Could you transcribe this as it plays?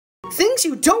things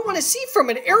you don't want to see from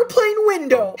an airplane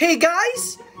window. Hey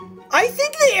guys, I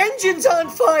think the engine's on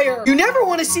fire. You never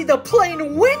want to see the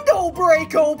plane window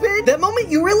break open. That moment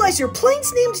you realize your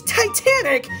plane's named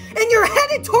Titanic and you're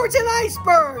headed towards an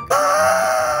iceberg.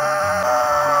 Ah!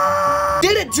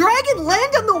 Did a dragon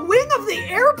land on the wing of the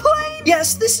airplane?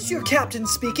 Yes, this is your captain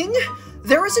speaking.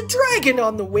 There is a dragon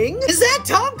on the wing. Is that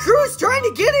Tom Cruise trying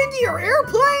to get into your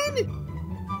airplane?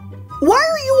 Why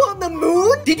are you on the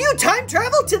moon? Did you time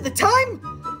travel to the time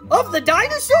of the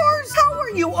dinosaurs? How are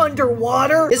you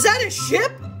underwater? Is that a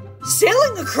ship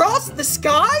sailing across the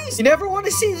skies? You never want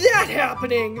to see that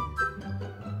happening.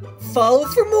 Follow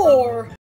for more.